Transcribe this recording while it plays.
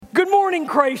Good morning,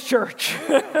 Christ Church,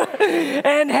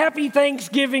 and happy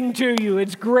Thanksgiving to you.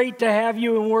 It's great to have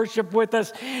you in worship with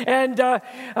us. And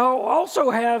I'll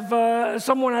also have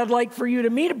someone I'd like for you to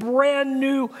meet, a brand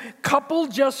new couple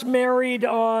just married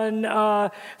on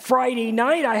Friday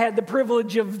night. I had the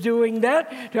privilege of doing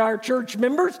that to our church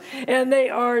members, and they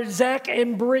are Zach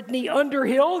and Brittany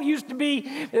Underhill. Used to be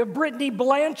Brittany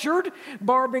Blanchard,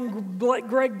 Barb and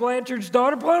Greg Blanchard's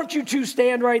daughter. Why don't you two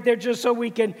stand right there just so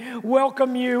we can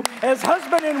welcome you as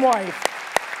husband and wife.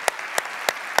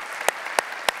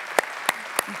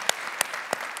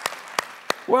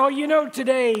 Well, you know,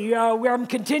 today I'm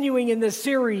continuing in this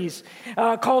series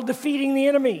called Defeating the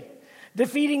Enemy.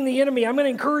 Defeating the Enemy. I'm going to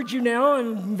encourage you now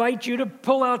and invite you to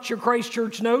pull out your Christ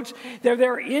Church notes. They're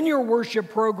there in your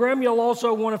worship program. You'll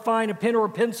also want to find a pen or a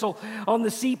pencil on the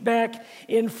seat back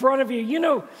in front of you. You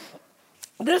know,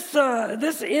 this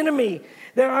enemy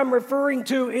that I'm referring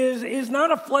to is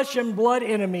not a flesh and blood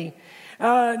enemy.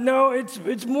 No,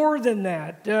 it's more than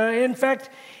that. In fact,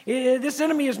 this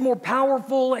enemy is more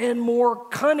powerful and more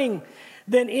cunning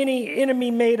than any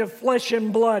enemy made of flesh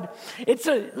and blood. It's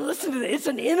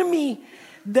an enemy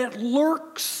that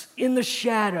lurks in the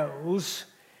shadows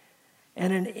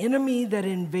and an enemy that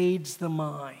invades the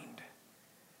mind.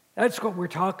 That's what we're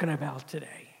talking about today.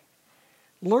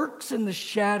 Lurks in the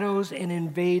shadows and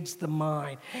invades the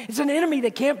mind. It's an enemy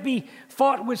that can't be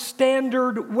fought with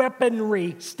standard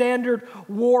weaponry, standard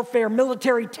warfare,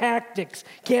 military tactics.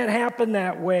 Can't happen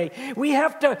that way. We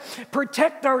have to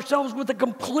protect ourselves with a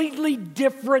completely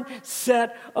different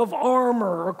set of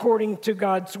armor, according to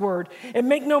God's word. And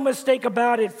make no mistake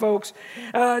about it, folks,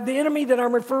 the enemy that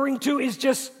I'm referring to is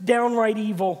just downright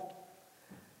evil.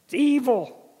 It's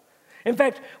evil. In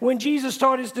fact, when Jesus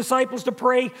taught his disciples to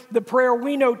pray the prayer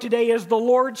we know today as the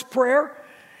Lord's Prayer,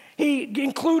 he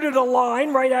included a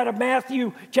line right out of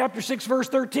Matthew chapter 6, verse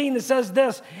 13 that says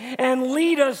this, "And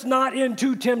lead us not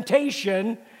into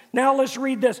temptation." Now let's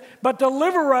read this. "But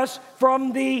deliver us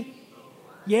from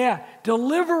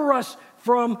deliver us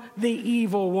from the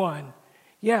evil one."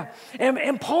 Yeah,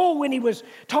 and Paul, when he was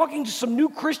talking to some new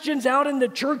Christians out in the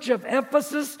church of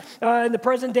Ephesus, in the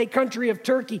present-day country of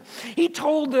Turkey, he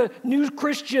told the new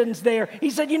Christians there,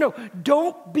 he said,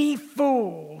 don't be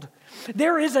fooled.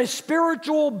 There is a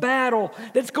spiritual battle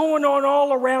that's going on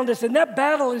all around us, and that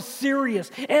battle is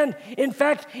serious. And, in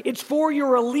fact, it's for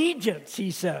your allegiance, he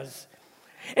says.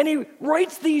 And he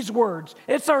writes these words.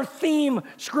 It's our theme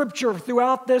scripture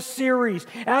throughout this series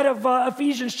out of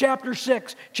Ephesians chapter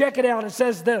 6. Check it out. It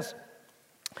says this.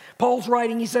 Paul's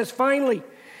writing. He says, "Finally,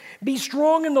 be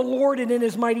strong in the Lord and in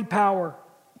his mighty power.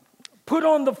 Put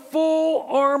on the full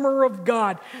armor of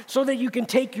God so that you can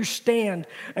take your stand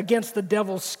against the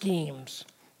devil's schemes.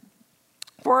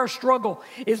 For our struggle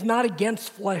is not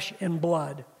against flesh and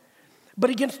blood, but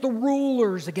against the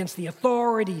rulers, against the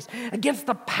authorities, against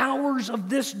the powers of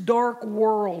this dark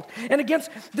world, and against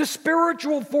the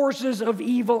spiritual forces of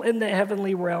evil in the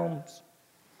heavenly realms.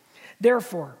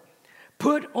 Therefore,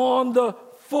 put on the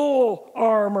full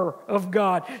armor of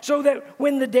God, so that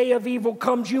when the day of evil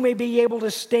comes, you may be able to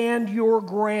stand your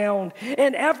ground.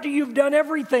 And after you've done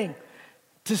everything,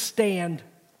 to stand.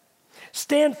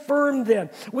 Stand firm then,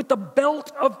 with the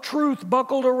belt of truth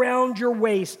buckled around your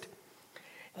waist.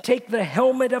 Take the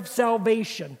helmet of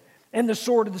salvation and the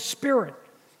sword of the Spirit,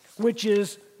 which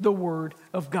is the Word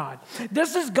of God."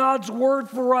 This is God's Word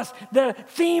for us, the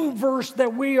theme verse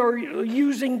that we are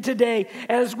using today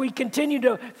as we continue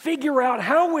to figure out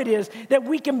how it is that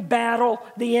we can battle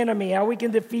the enemy, how we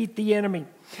can defeat the enemy.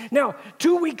 Now,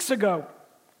 2 weeks ago,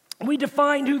 we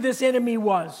defined who this enemy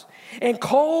was and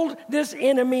called this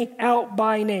enemy out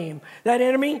by name. That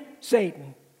enemy,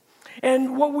 Satan.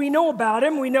 And what we know about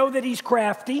him, we know that he's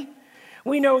crafty.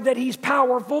 We know that he's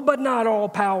powerful, but not all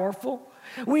powerful.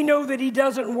 We know that he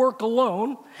doesn't work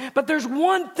alone. But there's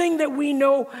one thing that we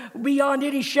know beyond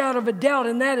any shadow of a doubt,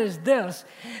 and that is this,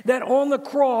 that on the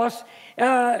cross,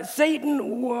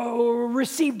 Satan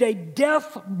received a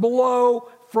death blow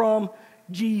from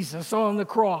Jesus on the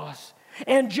cross.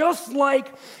 And just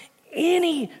like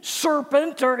any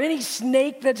serpent or any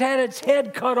snake that's had its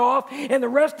head cut off and the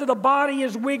rest of the body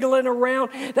is wiggling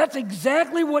around, that's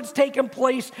exactly what's taken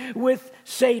place with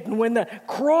Satan. When the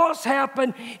cross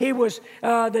happened,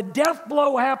 the death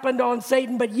blow happened on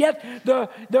Satan, but yet the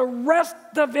rest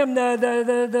of him,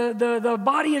 the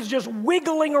body is just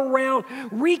wiggling around,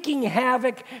 wreaking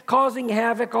havoc, causing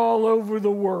havoc all over the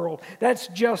world. That's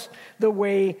just the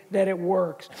way that it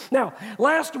works. Now,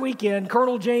 last weekend,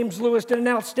 Colonel James Lewis did an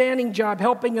outstanding job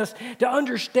helping us to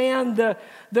understand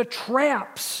the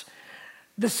traps,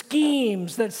 the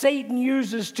schemes that Satan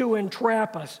uses to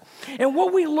entrap us. And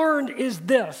what we learned is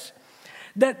this,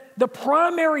 that the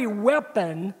primary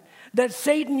weapon that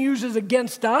Satan uses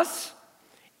against us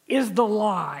is the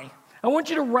lie. I want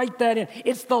you to write that in.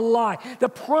 It's the lie. The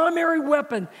primary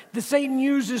weapon that Satan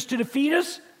uses to defeat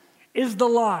us is the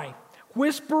lie,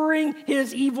 whispering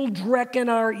his evil dreck in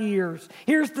our ears.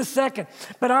 Here's the second.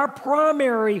 But our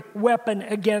primary weapon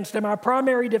against him, our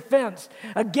primary defense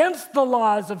against the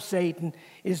lies of Satan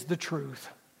is the truth.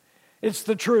 It's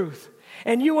the truth.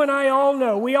 And you and I all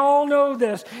know, we all know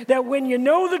this, that when you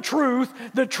know the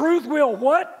truth will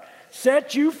what?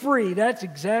 Set you free. That's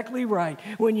exactly right.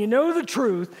 When you know the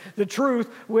truth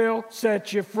will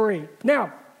set you free.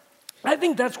 Now, I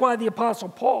think that's why the Apostle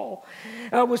Paul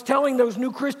was telling those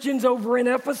new Christians over in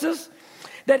Ephesus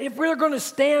that if we're going to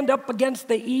stand up against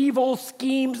the evil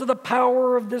schemes of the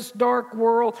power of this dark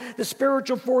world, the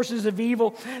spiritual forces of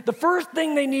evil, the first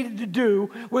thing they needed to do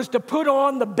was to put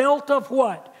on the belt of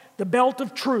what? The belt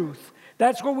of truth.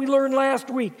 That's what we learned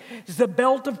last week. It's the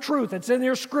belt of truth. It's in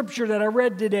their scripture that I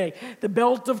read today. The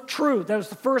belt of truth. That was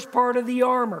the first part of the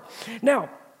armor. Now,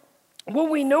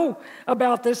 what we know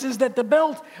about this is that the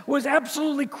belt was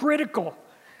absolutely critical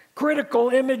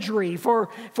imagery for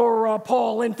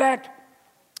Paul. In fact,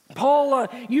 Paul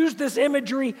used this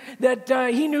imagery that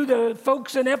he knew the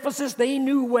folks in Ephesus, they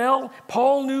knew well.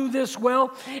 Paul knew this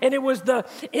well. And it was the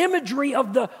imagery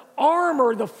of the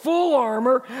armor, the full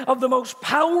armor of the most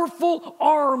powerful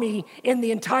army in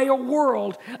the entire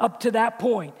world up to that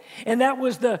point. And that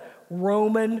was the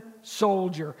Roman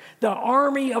soldier, the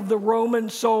army of the Roman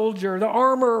soldier, the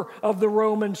armor of the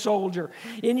Roman soldier.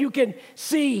 And you can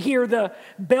see here the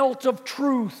belt of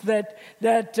truth or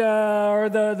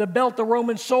the belt the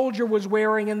Roman soldier was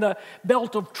wearing, and the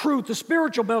belt of truth, the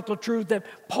spiritual belt of truth that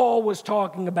Paul was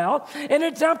talking about. And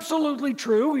it's absolutely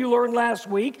true. You learned last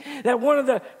week that one of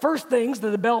the first things that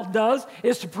the belt does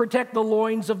is to protect the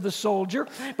loins of the soldier,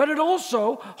 but it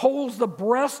also holds the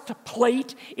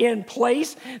breastplate in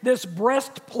place, this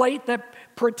breastplate that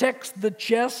protects the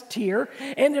chest here.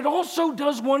 And it also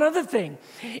does one other thing.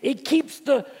 It keeps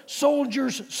the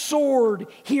soldier's sword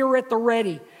here at the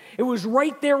ready. It was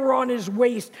right there on his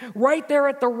waist, right there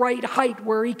at the right height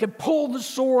where he could pull the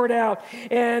sword out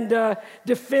and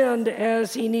defend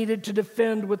as he needed to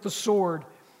defend with the sword.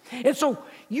 And so,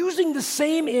 using the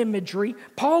same imagery,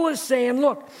 Paul is saying,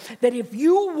 look, that if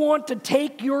you want to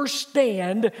take your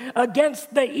stand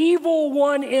against the evil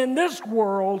one in this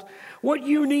world, what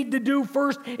you need to do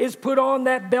first is put on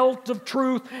that belt of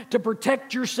truth to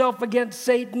protect yourself against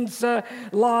Satan's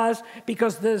lies,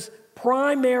 because his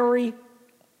primary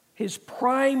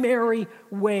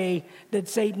way that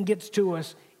Satan gets to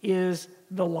us is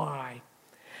the lie.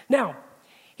 Now,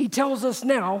 he tells us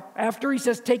now, after he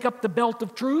says take up the belt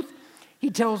of truth, he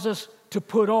tells us to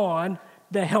put on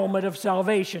the helmet of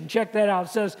salvation. Check that out. It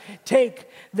says take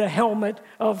the helmet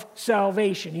of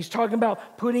salvation. He's talking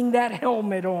about putting that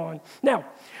helmet on. Now,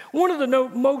 one of the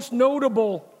most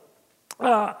notable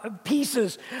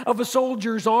pieces of a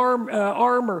soldier's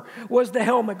armor was the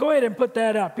helmet. Go ahead and put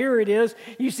that up. Here it is.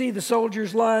 You see the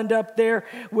soldiers lined up there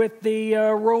with the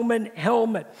Roman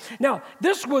helmet. Now,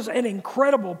 this was an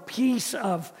incredible piece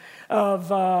of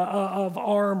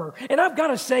armor. And I've got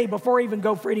to say, before I even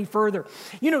go for any further,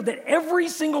 you know that every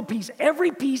single piece, every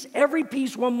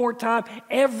piece, one more time,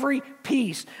 every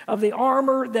piece of the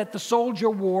armor that the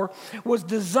soldier wore was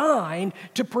designed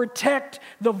to protect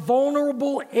the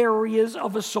vulnerable areas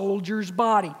of a soldier's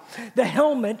body. The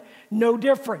helmet, no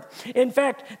different. In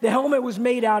fact, the helmet was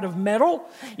made out of metal.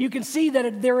 You can see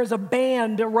that there is a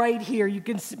band right here.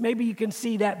 Maybe you can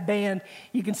see that band.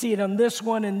 You can see it on this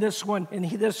one and this one and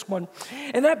this one.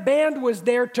 And that band was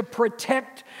there to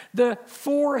protect the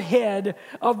forehead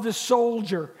of the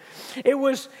soldier. There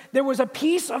was a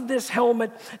piece of this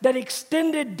helmet that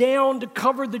extended down to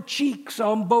cover the cheeks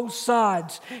on both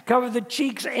sides, cover the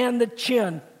cheeks and the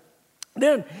chin.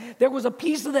 Then there was a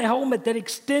piece of the helmet that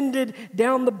extended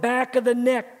down the back of the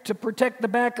neck to protect the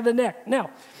back of the neck.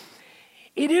 Now,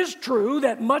 it is true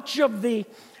that much of the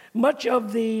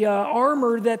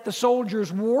armor that the soldiers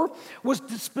wore was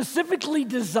specifically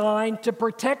designed to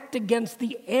protect against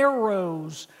the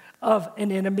arrows of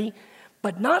an enemy,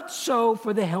 but not so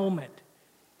for the helmet.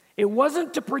 It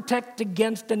wasn't to protect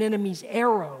against an enemy's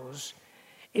arrows.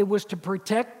 It was to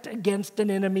protect against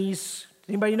an enemy's,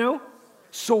 anybody know?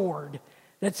 Sword.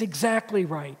 That's exactly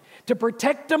right. To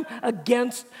protect them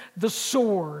against the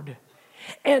sword.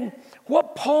 And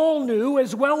what Paul knew,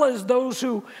 as well as those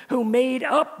who made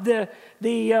up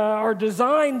or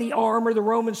designed the armor, the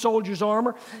Roman soldier's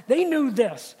armor, they knew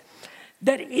this,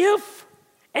 that if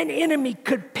an enemy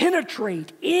could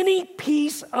penetrate any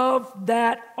piece of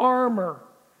that armor,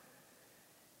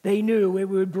 They knew it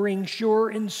would bring sure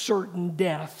and certain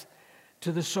death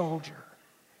to the soldier.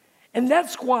 And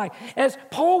that's why, as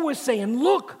Paul was saying,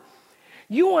 look,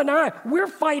 you and I, we're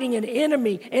fighting an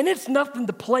enemy, and it's nothing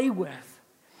to play with.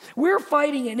 We're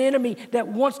fighting an enemy that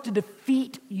wants to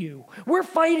defeat you. We're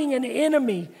fighting an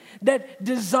enemy that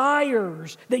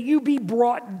desires that you be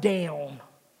brought down.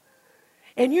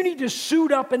 And you need to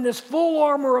suit up in this full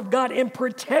armor of God and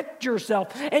protect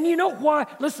yourself. And you know why?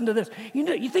 Listen to this.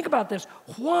 You think about this.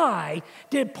 Why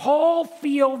did Paul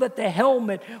feel that the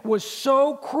helmet was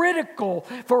so critical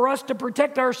for us to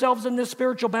protect ourselves in this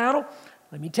spiritual battle?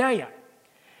 Let me tell you.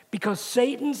 Because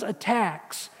Satan's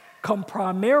attacks come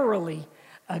primarily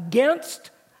against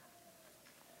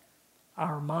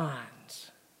our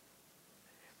minds.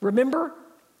 Remember?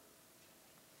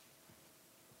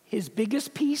 His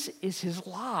biggest piece is his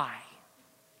lie.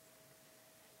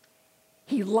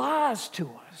 He lies to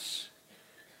us.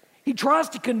 He tries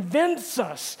to convince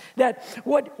us that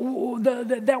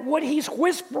what he's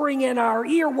whispering in our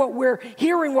ear, what we're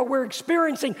hearing, what we're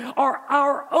experiencing, are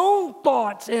our own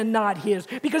thoughts and not his.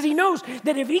 Because he knows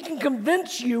that if he can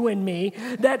convince you and me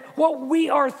that what we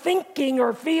are thinking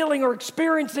or feeling or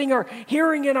experiencing or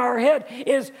hearing in our head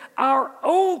is our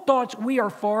own thoughts, we are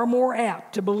far more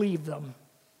apt to believe them.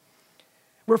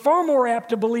 We're far more apt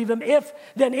to believe them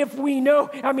than if we know.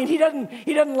 I mean, he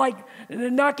doesn't like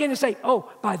knock in and say, oh,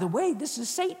 by the way, this is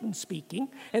Satan speaking,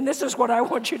 and this is what I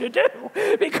want you to do.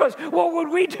 Because what would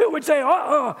we do? We'd say,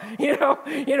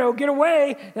 get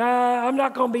away. I'm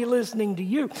not going to be listening to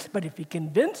you. But if he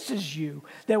convinces you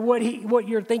that what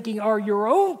you're thinking are your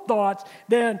own thoughts,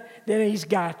 then he's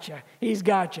got you. He's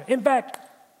got you. In fact,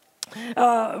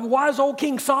 wise old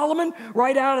King Solomon,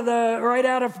 right out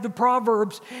of the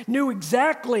Proverbs, knew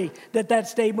exactly that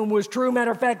statement was true.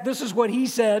 Matter of fact, this is what he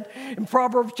said in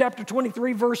Proverbs chapter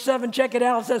 23, verse 7. Check it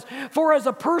out. It says, "For as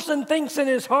a person thinks in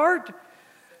his heart,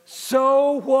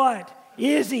 so what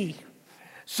is he?"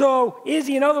 So is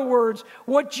he, in other words,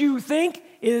 what you think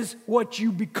is what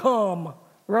you become.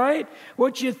 Right?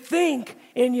 What you think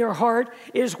in your heart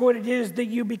is what it is that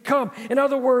you become. In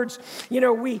other words,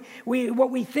 what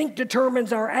we think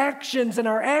determines our actions, and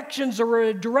our actions are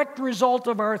a direct result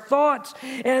of our thoughts.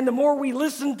 And the more we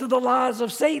listen to the lies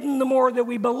of Satan, the more that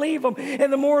we believe them.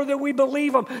 And the more that we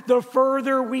believe them, the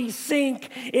further we sink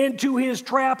into his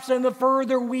traps, and the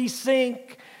further we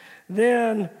sink,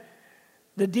 then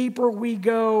the deeper we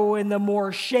go, and the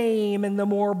more shame and the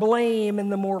more blame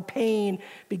and the more pain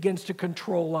begins to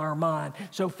control our mind.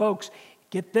 So folks,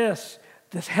 get this.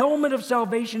 This helmet of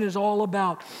salvation is all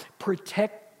about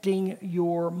protecting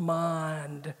your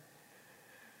mind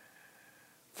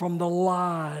from the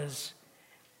lies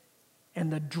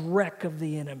and the dreck of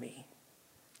the enemy.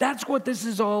 That's what this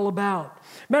is all about.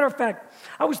 Matter of fact,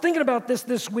 I was thinking about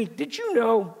this week. Did you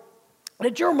know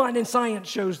that your mind, and science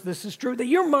shows this is true, that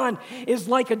your mind is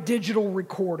like a digital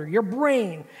recorder. Your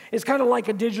brain is kind of like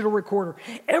a digital recorder.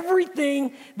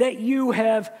 Everything that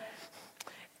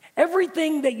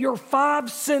your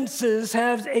five senses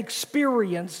have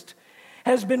experienced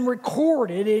has been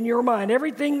recorded in your mind.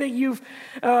 Everything that you've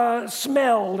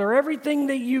smelled, or everything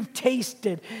that you've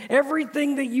tasted,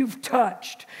 everything that you've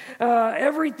touched,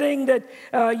 everything that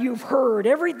you've heard,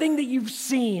 everything that you've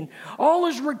seen, all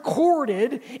is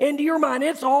recorded into your mind.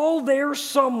 It's all there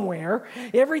somewhere.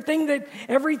 Everything that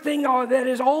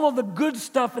is all of the good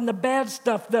stuff and the bad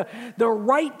stuff, the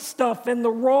right stuff and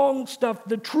the wrong stuff,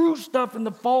 the true stuff and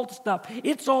the false stuff,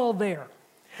 it's all there.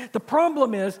 The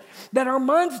problem is that our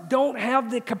minds don't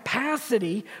have the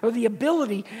capacity or the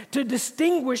ability to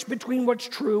distinguish between what's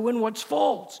true and what's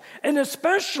false. And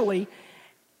especially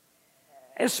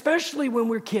when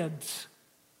we're kids.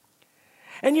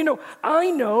 And I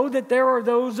know that there are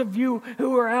those of you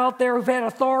who are out there who've had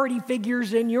authority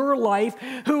figures in your life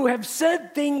who have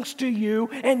said things to you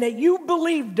and that you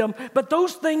believed them, but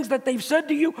those things that they've said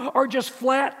to you are just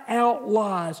flat out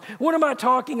lies. What am I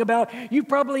talking about? You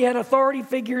probably had authority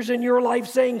figures in your life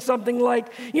saying something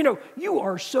like, you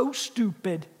are so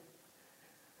stupid,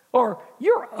 or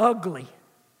you're ugly,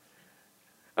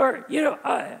 or,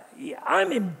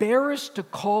 I'm embarrassed to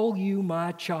call you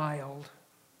my child.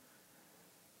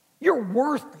 You're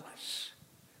worthless.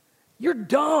 You're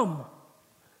dumb.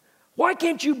 Why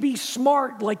can't you be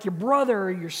smart like your brother or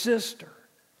your sister?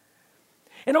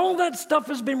 And all that stuff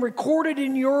has been recorded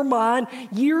in your mind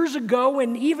years ago,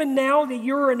 and even now that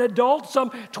you're an adult,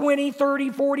 some 20, 30,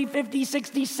 40, 50,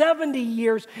 60, 70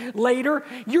 years later,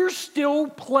 you're still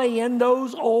playing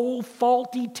those old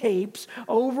faulty tapes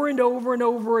over and over and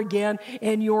over again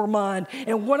in your mind.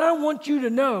 And what I want you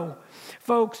to know,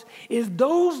 folks, is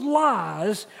those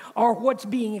lies are what's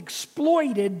being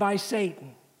exploited by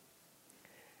Satan.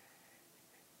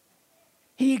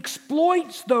 He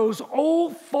exploits those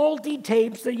old faulty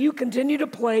tapes that you continue to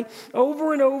play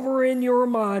over and over in your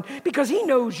mind because he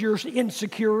knows your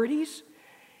insecurities.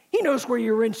 He knows where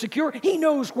you're insecure. He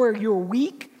knows where you're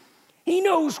weak. He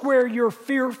knows where you're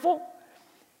fearful.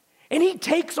 And he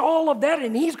takes all of that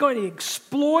and he's going to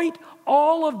exploit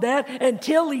all of that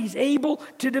until he's able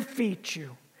to defeat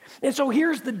you. And so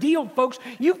here's the deal, folks.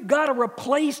 You've got to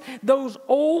replace those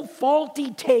old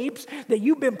faulty tapes that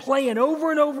you've been playing over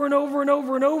and over and over and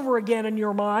over and over again in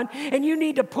your mind. And you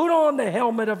need to put on the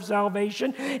helmet of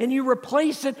salvation and you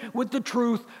replace it with the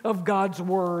truth of God's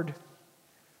word.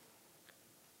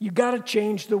 You've got to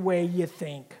change the way you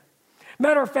think.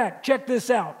 Matter of fact, check this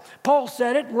out. Paul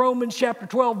said it in Romans chapter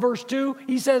 12, verse 2.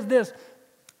 He says this,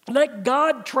 let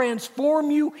God transform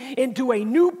you into a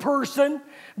new person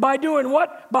by doing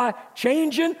what? By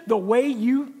changing the way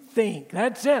you think.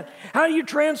 That's it. How do you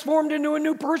transform into a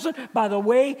new person? By the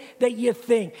way that you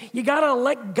think. You got to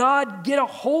let God get a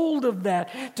hold of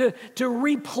that, to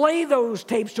replay those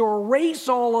tapes, to erase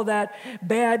all of that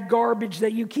bad garbage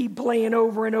that you keep playing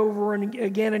over and over and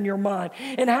again in your mind.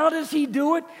 And how does he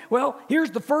do it? Well,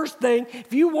 here's the first thing.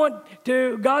 If you want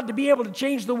God to be able to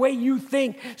change the way you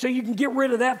think so you can get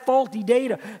rid of that faulty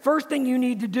data, first thing you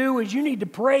need to do is you need to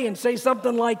pray and say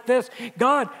something like this,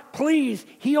 God, please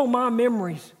heal my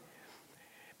memories.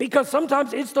 Because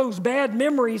sometimes it's those bad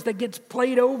memories that gets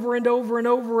played over and over and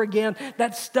over again,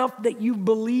 that stuff that you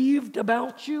believed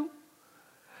about you,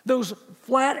 those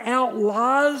flat out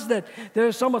lies that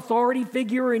there's some authority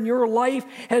figure in your life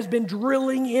has been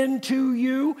drilling into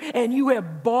you and you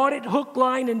have bought it hook,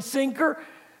 line, and sinker.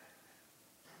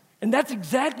 And that's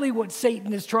exactly what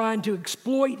Satan is trying to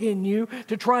exploit in you,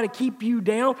 to try to keep you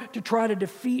down, to try to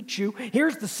defeat you.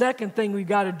 Here's the second thing we've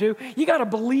got to do. You got to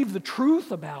believe the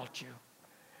truth about you.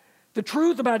 The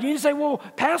truth about you. You say, well,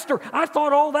 Pastor, I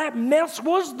thought all that mess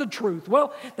was the truth.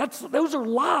 Well, those are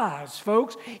lies,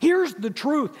 folks. Here's the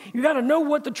truth. You got to know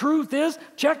what the truth is.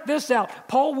 Check this out.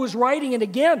 Paul was writing it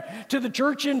again to the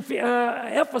church in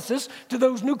Ephesus, to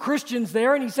those new Christians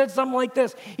there, and he said something like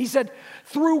this. He said,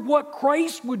 through what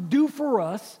Christ would do for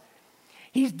us,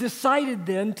 he's decided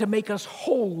then to make us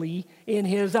holy in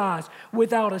his eyes,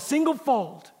 without a single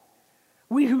fault.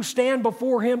 We who stand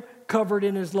before him covered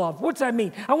in his love. What's that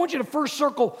mean? I want you to first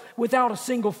circle without a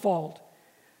single fault.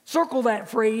 Circle that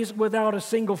phrase, without a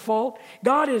single fault.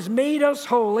 God has made us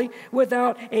holy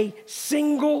without a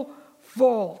single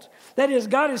fault. That is,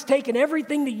 God has taken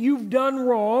everything that you've done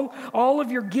wrong, all of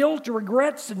your guilt,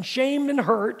 regrets, and shame and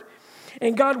hurt,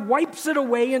 and God wipes it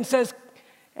away and says,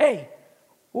 hey,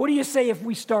 what do you say if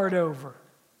we start over?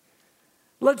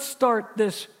 Let's start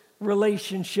this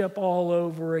relationship all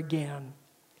over again.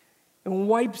 And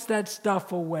wipes that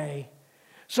stuff away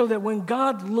so that when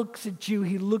God looks at you,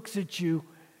 he looks at you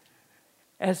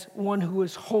as one who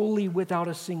is holy without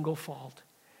a single fault.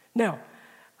 Now,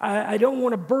 I don't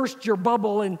want to burst your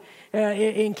bubble in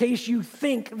case you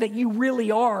think that you really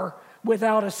are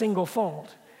without a single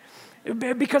fault.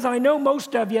 Because I know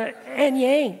most of you, and you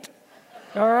ain't,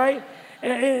 all right?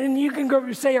 And you can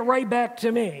go say it right back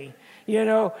to me. You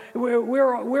know,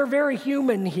 we're very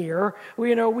human here.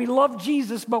 We love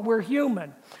Jesus, but we're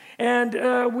human.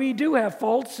 And we do have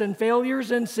faults and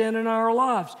failures and sin in our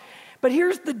lives. But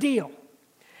here's the deal.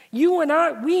 You and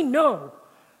I, we know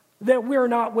that we're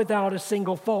not without a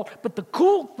single fault. But the really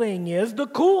cool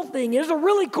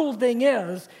thing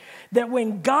is that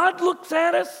when God looks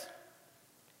at us,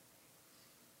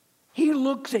 he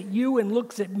looks at you and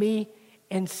looks at me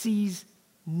and sees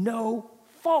no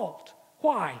fault.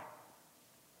 Why?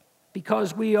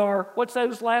 Because we are, what's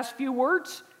those last few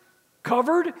words?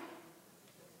 Covered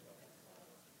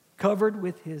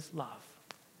with his love.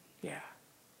 Yeah.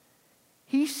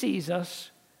 He sees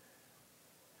us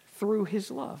through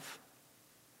his love.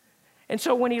 And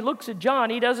so when he looks at John,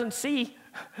 he doesn't see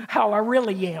how I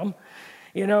really am.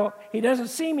 You know, he doesn't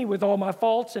see me with all my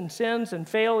faults and sins and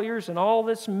failures and all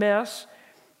this mess.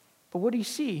 But what he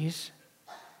sees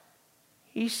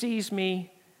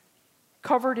me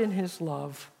covered in his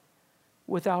love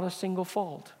without a single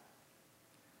fault.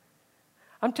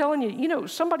 I'm telling you,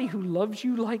 somebody who loves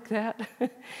you like that,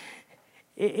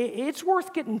 it's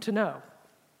worth getting to know.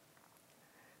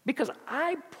 Because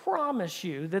I promise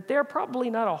you that there are probably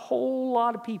not a whole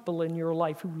lot of people in your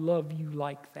life who love you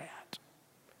like that.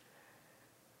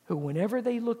 Who, whenever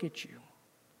they look at you,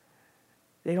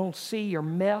 they don't see your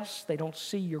mess, they don't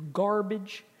see your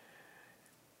garbage,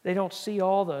 they don't see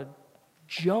all the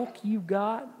junk you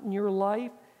got in your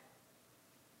life.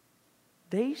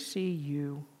 They see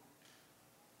you.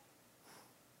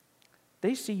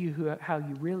 They see you how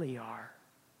you really are.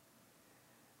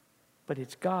 But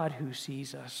it's God who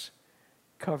sees us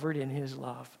covered in his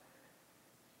love.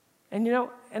 And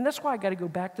and that's why I got to go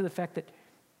back to the fact that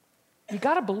you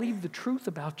got to believe the truth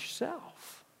about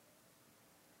yourself.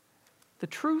 The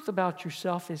truth about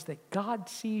yourself is that God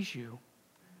sees you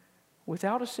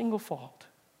without a single fault.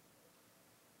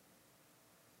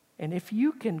 And if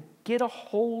you can get a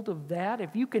hold of that,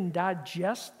 if you can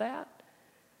digest that,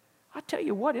 I tell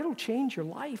you what, it'll change your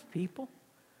life, people.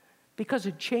 Because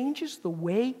it changes the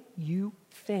way you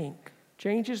think.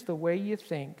 Changes the way you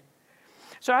think.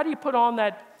 So how do you put on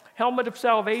that helmet of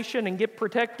salvation and get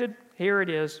protected? Here it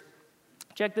is.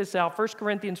 Check this out. 1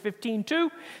 Corinthians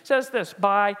 15:2 says this,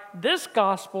 by this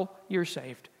gospel you're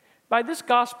saved. By this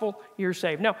gospel you're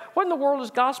saved. Now, what in the world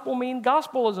does gospel mean?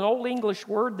 Gospel is an old English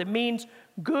word that means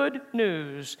good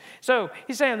news. So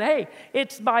he's saying, hey,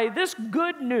 it's by this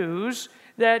good news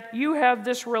that you have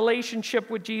this relationship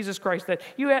with Jesus Christ, that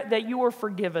you are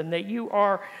forgiven, that you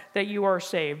are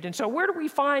saved. And so where do we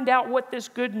find out what this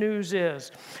good news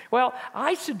is? Well,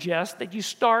 I suggest that you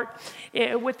start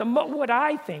with what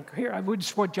I think. Here,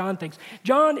 this is what John thinks.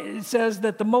 John says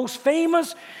that the most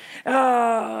famous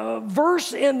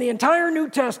verse in the entire New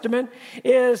Testament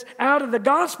is out of the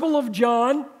Gospel of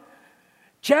John,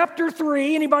 chapter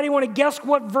 3. Anybody want to guess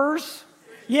what verse?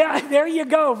 Yeah, there you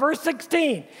go, verse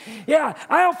 16. Yeah,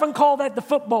 I often call that the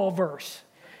football verse.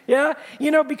 Yeah,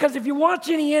 because if you watch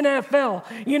any NFL,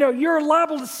 you're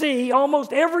liable to see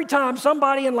almost every time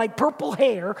somebody in like purple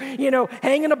hair,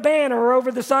 hanging a banner over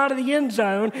the side of the end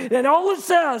zone, and all it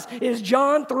says is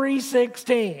John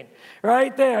 3:16.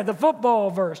 Right there, the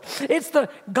football verse. It's the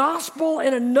gospel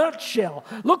in a nutshell.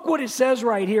 Look what it says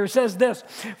right here. It says this,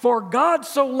 for God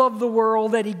so loved the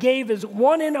world that he gave his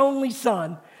one and only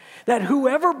Son, that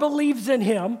whoever believes in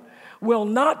him will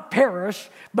not perish,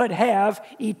 but have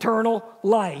eternal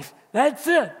life. That's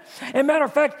it. As a matter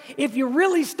of fact, if you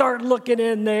really start looking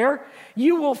in there,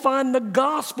 you will find the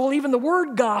gospel, even the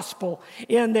word gospel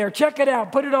in there. Check it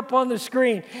out. Put it up on the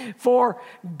screen. For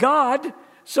God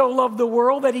so loved the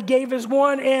world that he gave his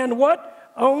one and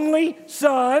what? Only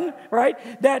Son, right?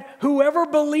 That whoever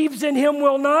believes in him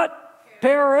will not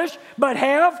perish, but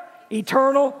have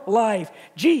eternal life.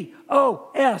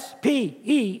 Gospel.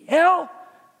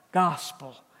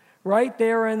 Gospel. Right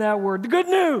there in that word. The good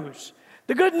news.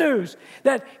 The good news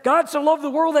that God so loved the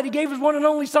world that he gave his one and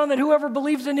only Son, that whoever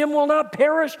believes in him will not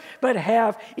perish, but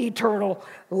have eternal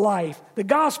life. The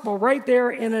gospel right there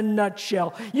in a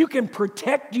nutshell. You can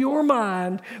protect your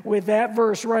mind with that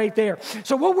verse right there.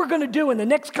 So what we're going to do in the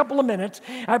next couple of minutes,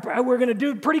 we're going to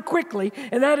do pretty quickly,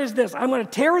 and that is this. I'm going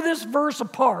to tear this verse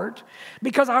apart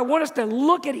because I want us to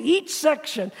look at each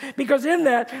section, because in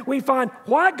that we find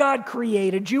why God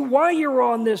created you, why you're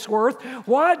on this earth,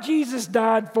 why Jesus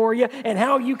died for you, and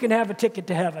how you can have a ticket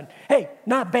to heaven. Hey,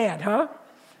 not bad, huh?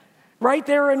 Right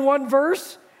there in one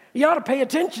verse. You ought to pay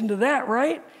attention to that,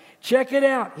 right? Check it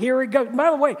out. Here it goes.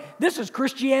 By the way, this is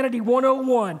Christianity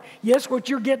 101. Yes, what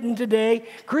you're getting today,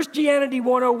 Christianity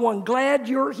 101. Glad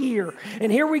you're here.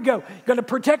 And here we go. Going to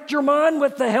protect your mind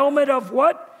with the helmet of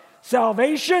what?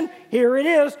 Salvation. Here it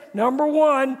is. Number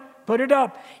one, put it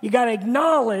up. You got to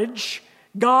acknowledge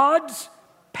God's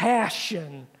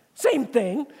passion. Same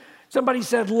thing. Somebody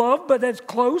said love, but that's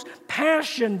close.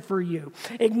 Passion for you.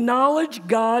 Acknowledge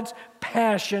God's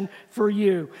passion for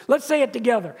you. Let's say it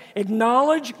together.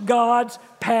 Acknowledge God's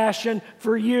passion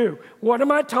for you. What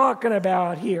am I talking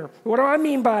about here? What do I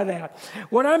mean by that?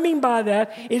 What I mean by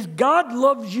that is God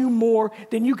loves you more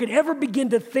than you could ever begin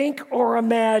to think or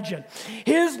imagine.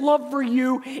 His love for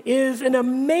you is an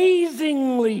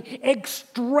amazingly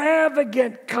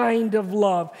extravagant kind of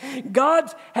love.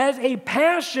 God has a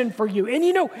passion for you.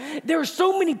 And there are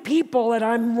so many people that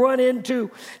I'm run into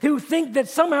who think that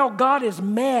somehow God is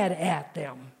mad at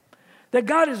them. That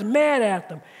God is mad at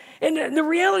them. And the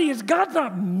reality is God's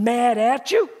not mad at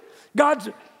you. God's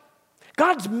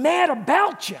mad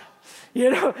about you.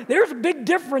 There's a big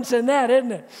difference in that,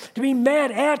 isn't it? To be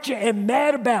mad at you and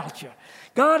mad about you.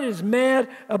 God is mad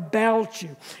about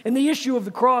you. And the issue of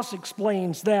the cross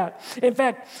explains that. In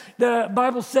fact, the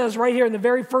Bible says right here in the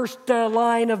very first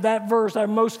line of that verse, our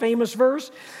most famous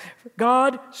verse,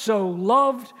 God so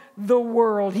loved the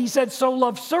world. He said so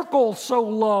loved, circle so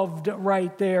loved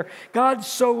right there. God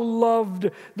so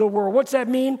loved the world. What's that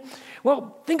mean?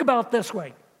 Well, think about it this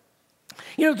way.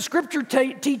 The scripture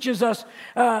teaches us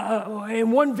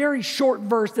in one very short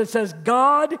verse that says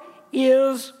God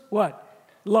is what?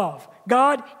 Love.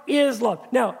 God is love.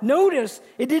 Now, notice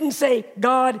it didn't say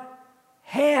God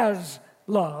has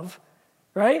love,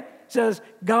 right? It says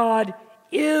God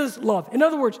is love. In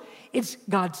other words, it's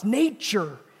God's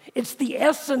nature. It's the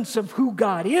essence of who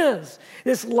God is,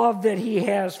 this love that he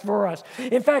has for us.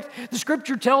 In fact, the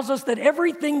scripture tells us that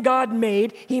everything God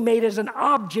made, he made as an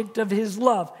object of his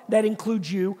love. That includes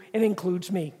you and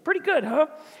includes me. Pretty good, huh?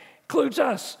 Includes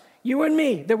us, you and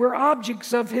me, that we're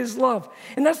objects of his love.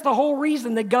 And that's the whole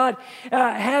reason that God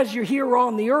has you here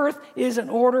on the earth, is in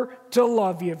order to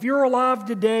love you. If you're alive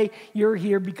today, you're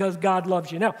here because God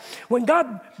loves you. Now, when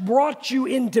God brought you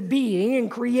into being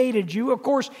and created you, of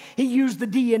course, he used the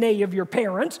DNA of your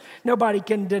parents. Nobody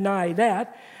can deny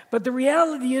that. But the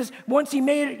reality is, once he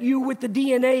made you with the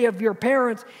DNA of your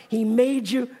parents, he made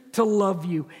you to love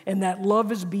you. And that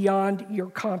love is beyond your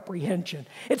comprehension.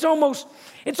 It's almost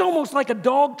like a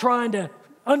dog trying to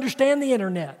understand the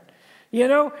internet. You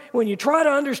know, when you try to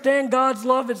understand God's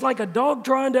love, it's like a dog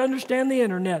trying to understand the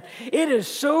internet. It is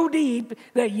so deep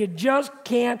that you just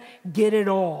can't get it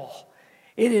all.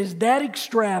 It is that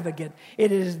extravagant.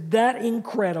 It is that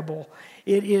incredible.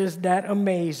 It is that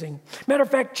amazing. Matter of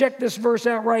fact, check this verse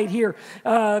out right here.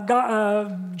 1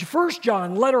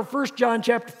 John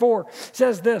chapter 4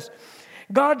 says this.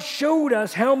 God showed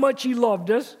us how much he loved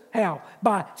us. How?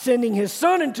 By sending his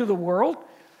son into the world.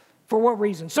 For what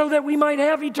reason? So that we might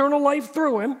have eternal life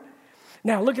through him.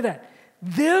 Now, look at that.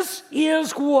 This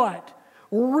is what?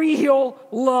 Real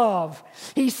love.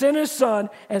 He sent his son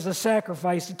as a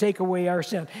sacrifice to take away our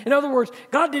sin. In other words,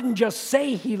 God didn't just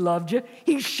say he loved you.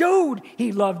 He showed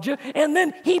he loved you. And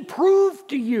then he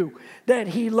proved to you that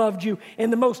he loved you in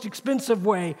the most expensive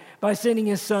way by sending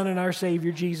his son and our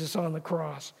Savior Jesus on the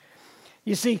cross.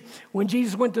 You see, when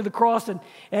Jesus went to the cross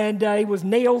and he was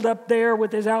nailed up there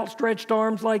with his outstretched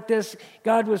arms like this,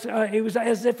 it was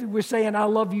as if he was saying, I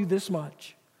love you this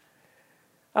much.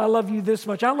 I love you this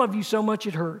much. I love you so much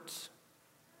it hurts.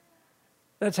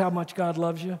 That's how much God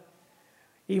loves you.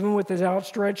 Even with his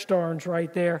outstretched arms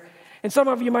right there. And some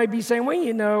of you might be saying, well,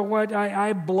 you know what?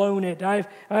 I've blown it.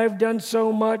 I've done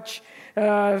so much,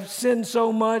 sinned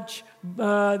so much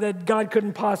that God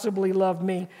couldn't possibly love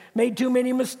me. Made too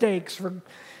many mistakes for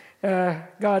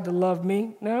God to love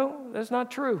me. No, that's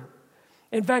not true.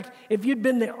 In fact, if you'd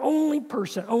been the only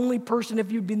person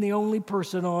if you'd been the only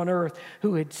person on earth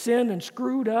who had sinned and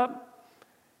screwed up,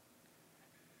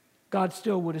 God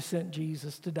still would have sent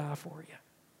Jesus to die for you.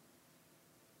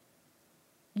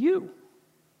 You.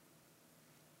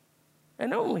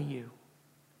 And only you.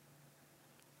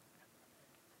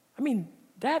 I mean,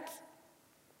 that's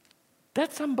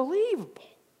unbelievable.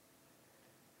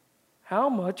 How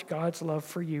much God's love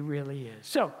for you really is.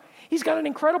 So, he's got an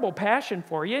incredible passion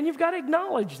for you, and you've got to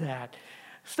acknowledge that.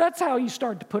 So that's how you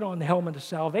start to put on the helmet of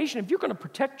salvation. If you're going to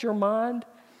protect your mind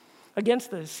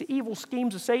against the evil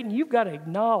schemes of Satan, you've got to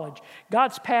acknowledge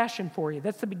God's passion for you.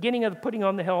 That's the beginning of the putting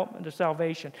on the helmet of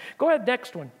salvation. Go ahead,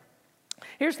 next one.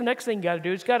 Here's the next thing you got to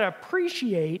do. You've got to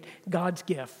appreciate God's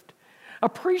gift.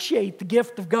 Appreciate the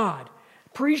gift of God.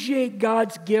 Appreciate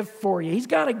God's gift for you. He's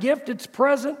got a gift that's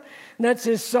present, and that's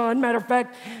his son. Matter of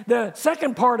fact, the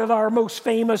second part of our most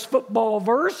famous football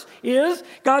verse is,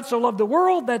 God so loved the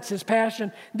world, that's his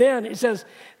passion. Then it says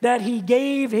that he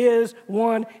gave his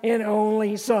one and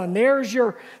only son. There's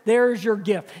your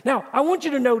gift. Now, I want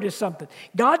you to notice something.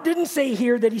 God didn't say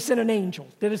here that he sent an angel.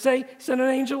 Did it say he sent an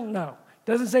angel? No.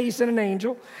 Doesn't say he sent an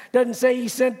angel. Doesn't say he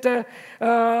sent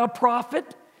a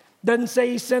prophet. Doesn't say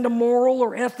he sent a moral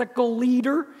or ethical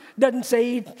leader. Doesn't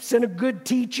say he sent a good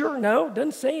teacher. No,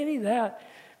 doesn't say any of that.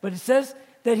 But it says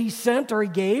that he sent or he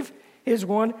gave his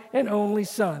one and only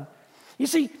son. You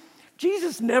see,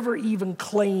 Jesus never even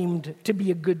claimed to be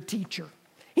a good teacher.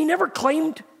 He never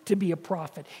claimed to be a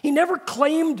prophet. He never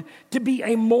claimed to be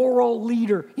a moral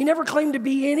leader. He never claimed to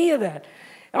be any of that.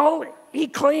 All he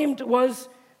claimed was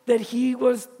that he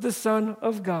was the Son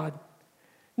of God.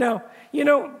 Now,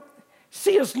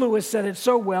 C.S. Lewis said it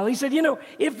so well. He said,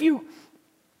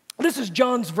 this is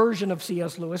John's version of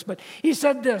C.S. Lewis, but he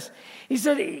said this. He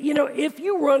said, if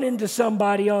you run into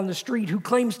somebody on the street who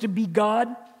claims to be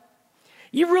God,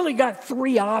 you've really got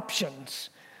three options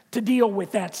to deal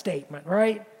with that statement,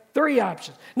 right? Three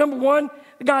options. Number one,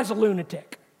 the guy's a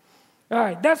lunatic. All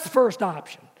right, that's the first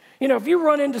option. If you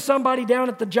run into somebody down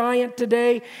at the Giant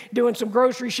today doing some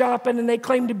grocery shopping and they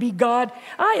claim to be God,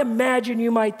 I imagine you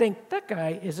might think, that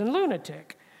guy is a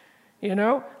lunatic.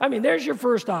 There's your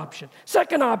first option.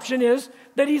 Second option is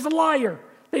that he's a liar,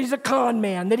 that he's a con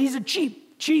man, that he's a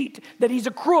cheat, that he's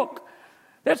a crook.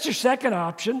 That's your second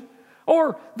option.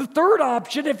 Or the third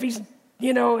option, if he's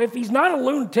not a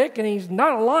lunatic and he's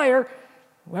not a liar,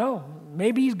 well,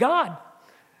 maybe he's God.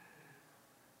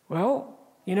 Well,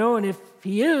 and if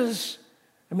he is,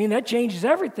 that changes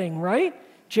everything, right?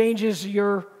 Changes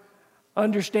your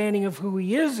understanding of who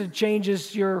he is. It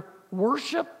changes your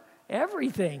worship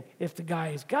everything if the guy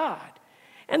is God.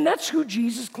 And that's who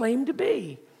Jesus claimed to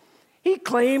be. He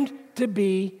claimed to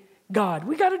be God.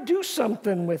 We got to do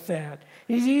something with that.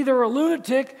 He's either a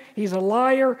lunatic, he's a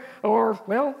liar, or,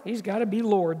 well, he's got to be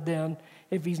Lord then,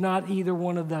 if he's not either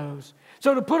one of those.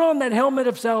 So to put on that helmet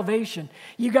of salvation,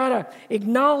 you got to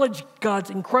acknowledge God's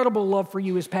incredible love for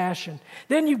you, his passion.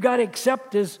 Then you've got to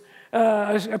accept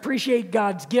appreciate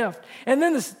God's gift. And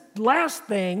then this last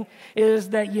thing is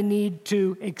that you need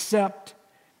to accept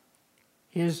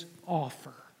his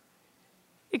offer.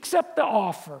 Accept the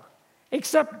offer.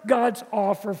 Accept God's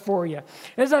offer for you.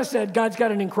 As I said, God's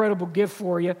got an incredible gift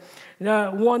for you,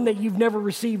 one that you've never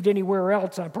received anywhere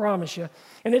else, I promise you.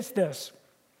 And it's this.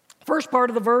 First part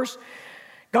of the verse,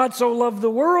 God so loved the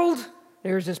world.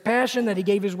 There's his passion that he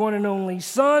gave his one and only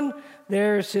Son.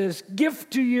 There's his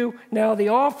gift to you. Now the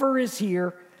offer is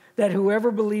here that whoever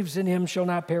believes in him shall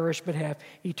not perish but have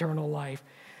eternal life.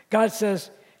 God says,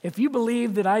 if you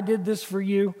believe that I did this for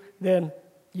you, then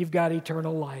you've got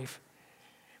eternal life.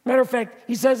 Matter of fact,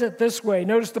 he says it this way.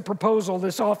 Notice the proposal,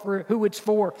 this offer, who it's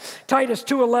for. Titus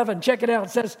 2:11, check it out. It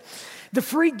says, the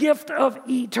free gift of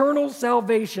eternal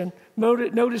salvation,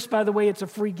 notice, by the way, it's a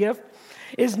free gift,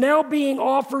 is now being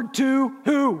offered to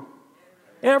who?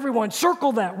 Everyone.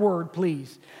 Circle that word,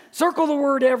 please. Circle the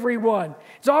word everyone.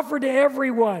 It's offered to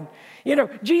everyone. You know,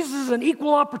 Jesus is an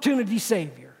equal opportunity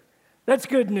Savior. That's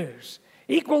good news.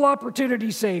 Equal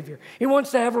opportunity Savior. He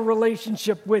wants to have a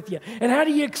relationship with you. And how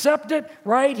do you accept it?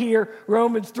 Right here,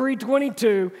 Romans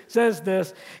 3:22 says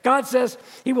this. God says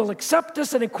he will accept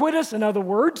us and acquit us. In other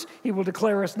words, he will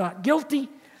declare us not guilty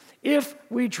if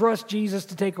we trust Jesus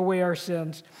to take away our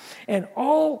sins. And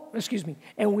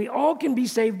we all can be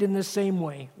saved in this same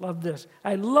way. Love this.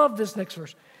 I love this next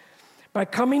verse. By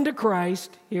coming to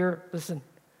Christ, here, listen,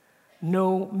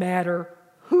 no matter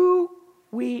who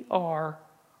we are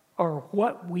or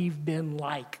what we've been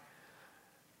like.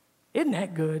 Isn't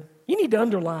that good? You need to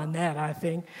underline that, I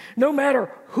think. No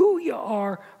matter who you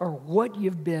are or what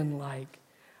you've been like.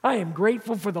 I am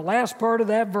grateful for the last part of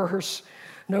that verse.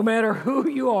 No matter who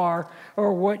you are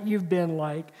or what you've been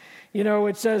like. You know,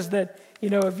 it says that,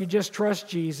 if you just trust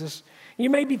Jesus,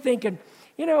 you may be thinking,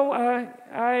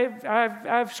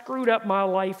 I've screwed up my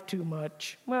life too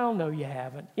much. Well, no, you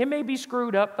haven't. You may be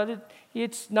screwed up, but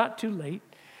it's not too late.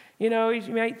 You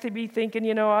might be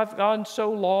thinking, I've gone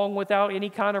so long without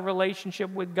any kind of relationship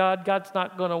with God. God's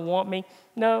not going to want me.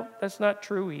 No, that's not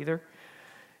true either.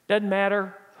 Doesn't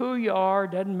matter who you are.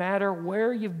 Doesn't matter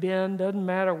where you've been. Doesn't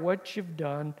matter what you've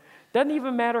done. Doesn't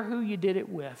even matter who you did it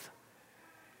with.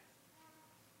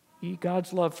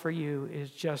 God's love for you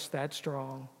is just that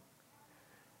strong.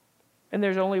 And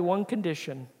there's only one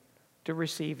condition to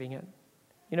receiving it.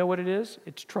 You know what it is?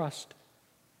 It's trust.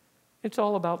 It's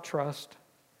all about trust.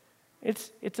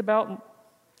 It's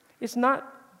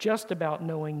not just about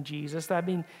knowing Jesus.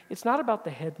 It's not about the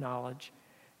head knowledge.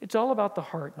 It's all about the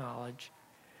heart knowledge.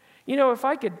 If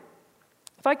I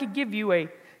could give you a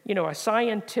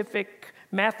scientific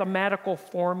mathematical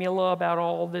formula about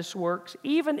all this works,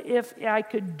 even if I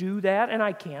could do that, and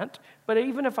I can't, but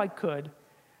even if I could,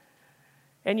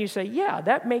 and you say, yeah,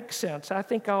 that makes sense, I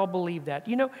think I'll believe that.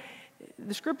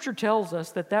 The scripture tells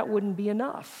us that wouldn't be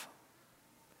enough.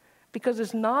 Because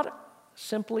it's not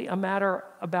simply a matter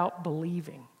about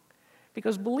believing.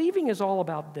 Because believing is all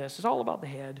about this. It's all about the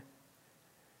head.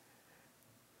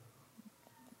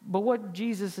 But what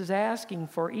Jesus is asking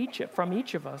from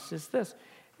each of us is this,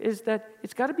 is that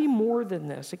it's got to be more than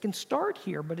this. It can start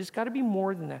here, but it's got to be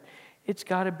more than that. It's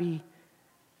got to be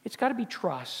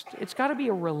trust. It's got to be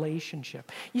a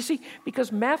relationship. You see,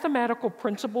 because mathematical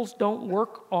principles don't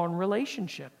work on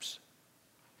relationships.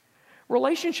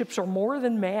 Relationships are more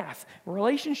than math.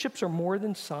 Relationships are more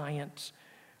than science.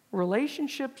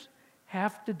 Relationships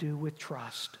have to do with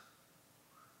trust.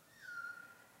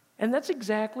 And that's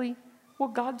exactly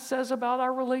what God says about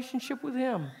our relationship with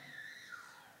Him.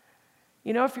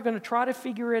 If you're going to try to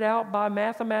figure it out by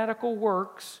mathematical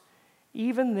works,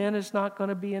 even then it's not going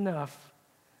to be enough.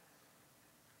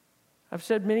 I've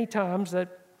said many times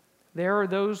that there are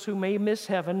those who may miss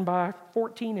heaven by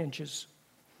 14 inches.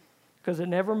 Because it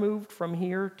never moved from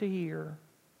here to here.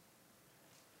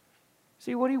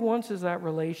 See, what He wants is that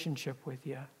relationship with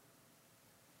you.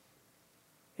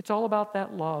 It's all about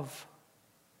that love.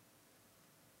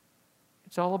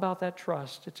 It's all about that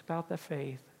trust. It's about that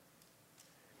faith.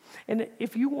 And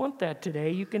if you want that today,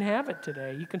 you can have it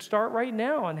today. You can start right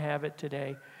now and have it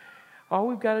today. All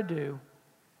we've got to do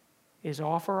is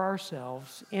offer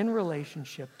ourselves in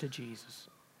relationship to Jesus.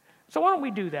 So why don't we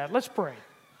do that? Let's pray.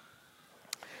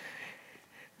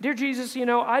 Dear Jesus,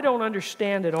 I don't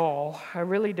understand it all. I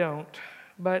really don't.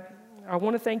 But I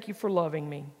want to thank you for loving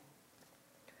me.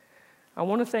 I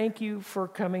want to thank you for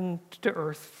coming to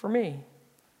earth for me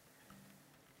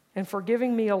and for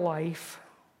giving me a life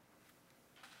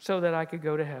so that I could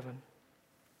go to heaven.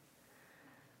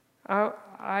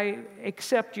 I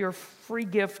accept your free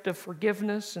gift of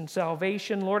forgiveness and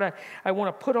salvation. Lord, I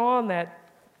want to put on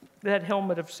that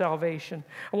helmet of salvation.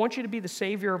 I want you to be the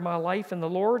Savior of my life and the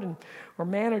Lord or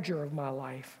manager of my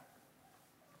life.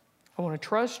 I want to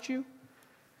trust you,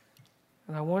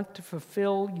 and I want to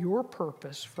fulfill your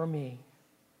purpose for me.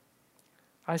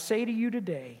 I say to you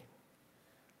today,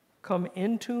 come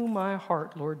into my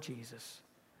heart, Lord Jesus.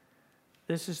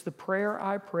 This is the prayer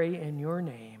I pray in your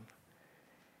name.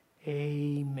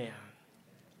 Amen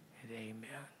and amen.